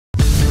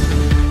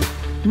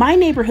My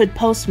neighborhood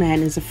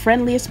postman is the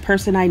friendliest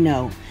person I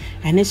know,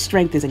 and his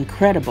strength is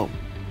incredible.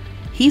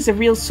 He's a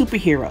real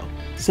superhero,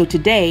 so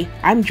today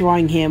I'm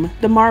drawing him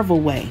the Marvel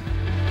way.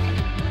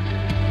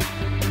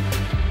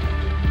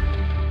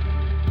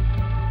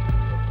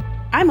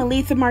 I'm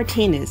Alitha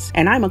Martinez,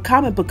 and I'm a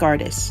comic book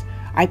artist.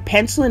 I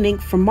pencil and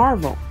ink for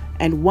Marvel,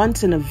 and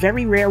once in a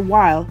very rare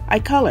while, I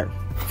color.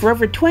 For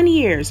over 20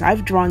 years,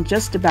 I've drawn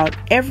just about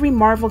every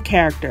Marvel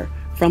character,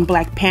 from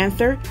Black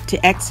Panther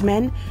to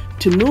X-Men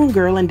to Moon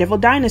Girl and Devil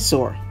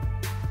Dinosaur.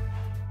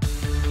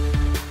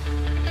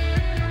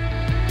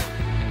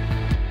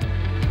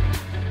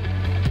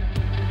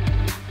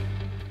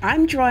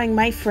 I'm drawing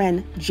my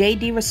friend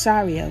JayDee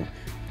Rosario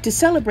to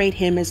celebrate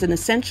him as an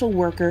essential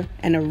worker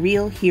and a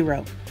real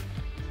hero.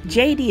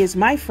 JayDee is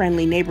my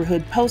friendly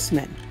neighborhood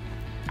postman.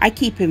 I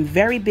keep him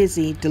very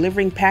busy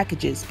delivering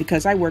packages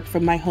because I work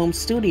from my home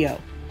studio.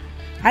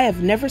 I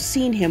have never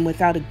seen him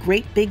without a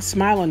great big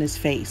smile on his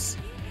face.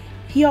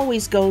 He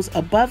always goes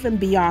above and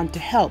beyond to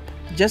help,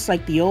 just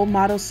like the old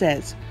motto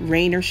says,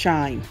 rain or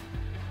shine.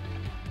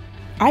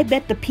 I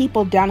bet the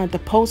people down at the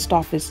post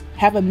office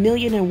have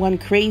 1,000,001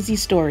 crazy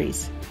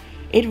stories.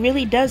 It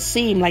really does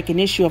seem like an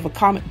issue of a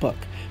comic book.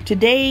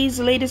 Today's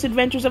latest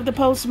adventures of the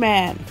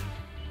postman.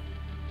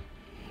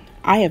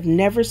 I have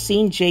never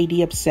seen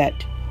JayDee upset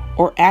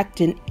or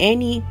act in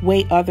any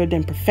way other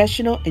than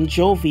professional and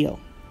jovial.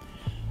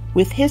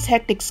 With his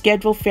hectic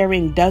schedule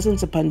ferrying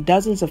dozens upon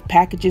dozens of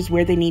packages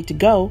where they need to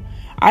go,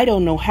 I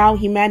don't know how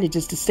he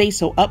manages to stay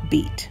so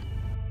upbeat.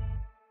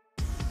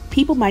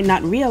 People might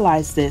not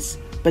realize this,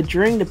 but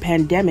during the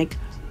pandemic,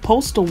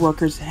 postal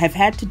workers have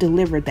had to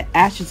deliver the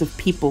ashes of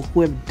people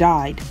who have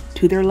died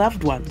to their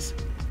loved ones.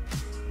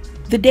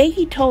 The day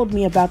he told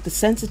me about the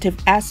sensitive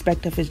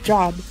aspect of his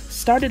job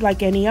started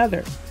like any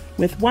other,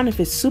 with one of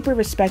his super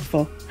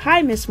respectful,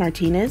 "Hi, Miss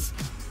Martinez."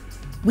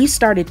 We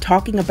started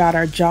talking about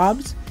our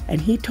jobs, and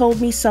he told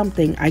me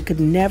something I could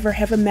never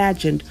have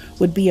imagined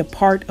would be a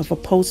part of a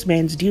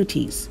postman's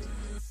duties.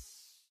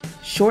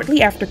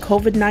 Shortly after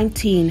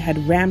COVID-19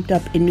 had ramped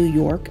up in New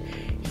York,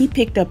 he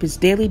picked up his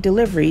daily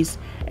deliveries,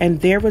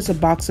 and there was a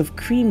box of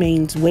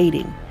cremains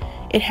waiting.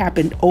 It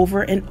happened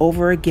over and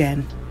over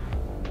again.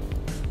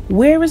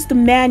 Where is the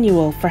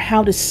manual for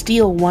how to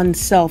steel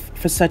oneself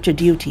for such a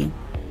duty?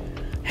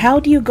 How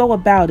do you go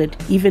about it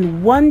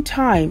even one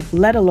time,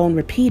 let alone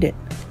repeat it?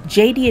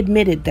 JayDee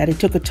admitted that it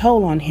took a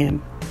toll on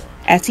him.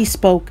 As he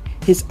spoke,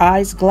 his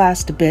eyes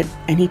glassed a bit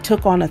and he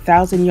took on a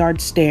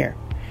 1,000-yard stare.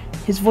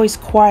 His voice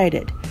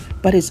quieted,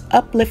 but his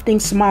uplifting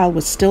smile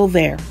was still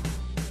there.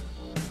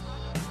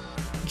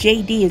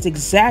 JayDee is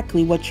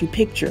exactly what you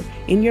picture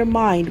in your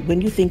mind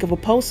when you think of a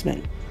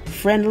postman,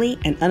 friendly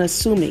and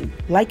unassuming,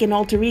 like an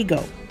alter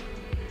ego.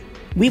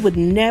 We would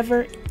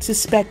never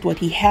suspect what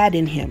he had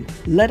in him,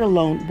 let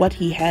alone what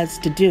he has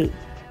to do.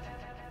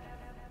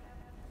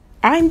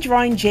 I'm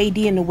drawing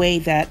JayDee in a way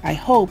that I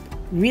hope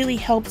really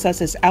helps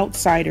us as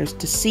outsiders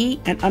to see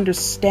and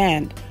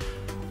understand.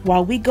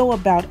 While we go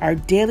about our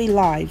daily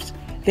lives,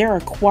 there are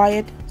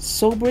quiet,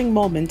 sobering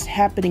moments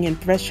happening in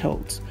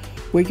thresholds,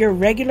 where your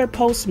regular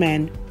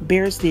postman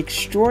bears the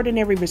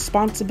extraordinary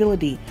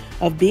responsibility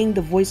of being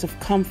the voice of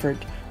comfort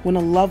when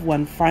a loved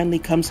one finally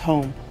comes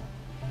home.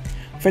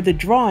 For the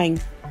drawing,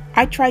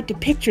 I tried to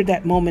picture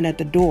that moment at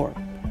the door,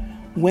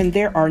 when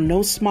there are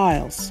no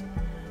smiles,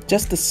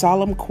 just a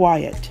solemn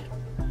quiet.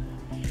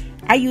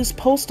 I used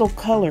Postal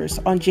colors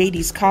on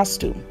JayDee's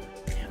costume,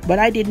 but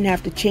I didn't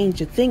have to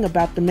change a thing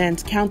about the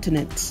man's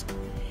countenance.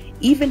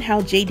 Even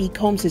how JayDee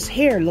combs his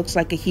hair looks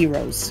like a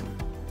hero's.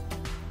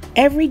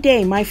 Every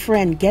day my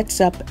friend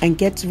gets up and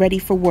gets ready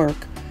for work,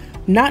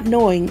 not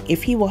knowing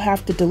if he will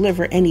have to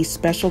deliver any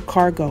special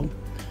cargo,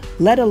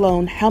 let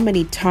alone how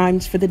many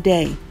times for the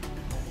day.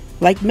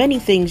 Like many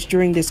things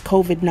during this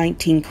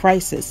COVID-19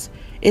 crisis,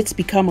 it's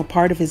become a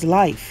part of his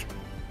life.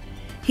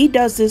 He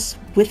does this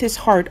with his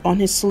heart on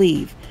his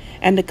sleeve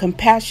and the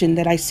compassion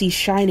that I see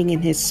shining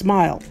in his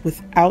smile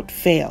without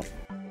fail.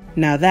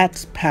 Now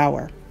that's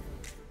power.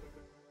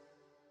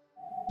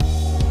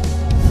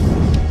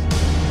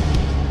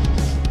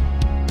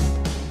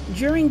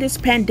 During this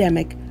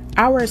pandemic,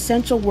 our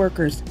essential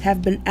workers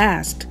have been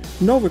asked,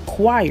 no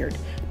required,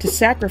 to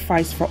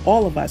sacrifice for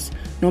all of us,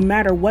 no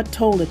matter what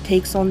toll it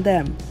takes on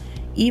them,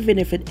 even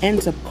if it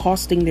ends up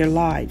costing their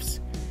lives.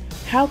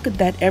 How could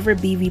that ever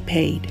be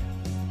repaid?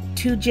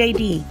 To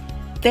JayDee,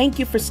 thank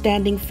you for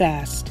standing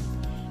fast.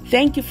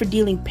 Thank you for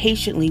dealing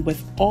patiently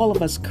with all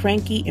of us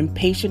cranky,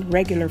 impatient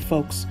regular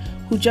folks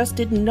who just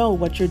didn't know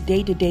what your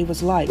day-to-day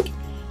was like.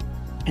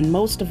 And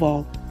most of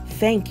all,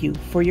 thank you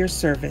for your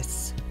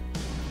service.